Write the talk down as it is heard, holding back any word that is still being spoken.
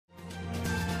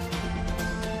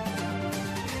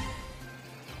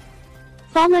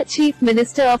Former Chief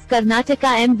Minister of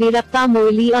Karnataka M. Veerappa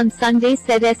Moily on Sunday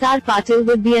said S.R. Patil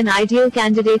would be an ideal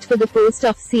candidate for the post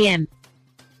of CM.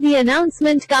 The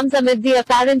announcement comes amid the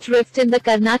apparent rift in the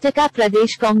Karnataka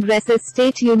Pradesh Congress's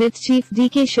state unit chief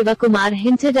D.K. Sivakumar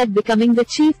hinted at becoming the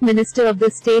chief minister of the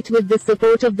state with the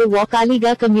support of the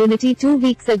Vakaliga community 2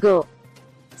 weeks ago.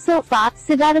 So far,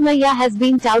 Siddaramaiah has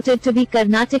been touted to be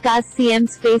Karnataka's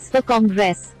CM's face for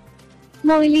Congress.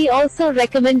 Moily also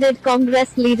recommended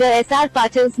Congress leader S.R.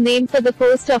 Patil's name for the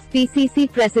post of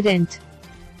PCC president.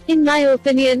 In my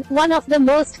opinion, one of the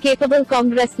most capable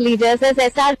Congress leaders is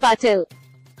S.R. Patil.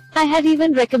 I had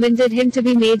even recommended him to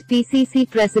be made PCC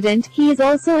president. He is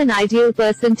also an ideal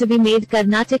person to be made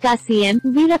Karnataka CM,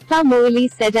 Veerappa Moily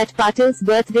said at Patil's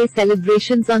birthday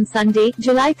celebrations on Sunday,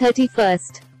 July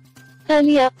 31st.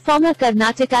 Earlier, former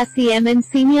Karnataka CM and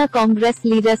senior Congress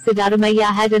leader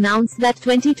Siddaramaiah had announced that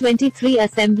 2023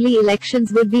 assembly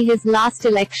elections would be his last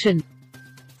election.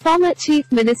 Former Chief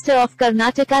Minister of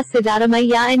Karnataka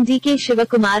Siddaramaiah and D.K.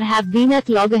 Shivakumar have been at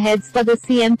loggerheads for the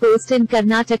CM post in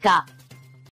Karnataka.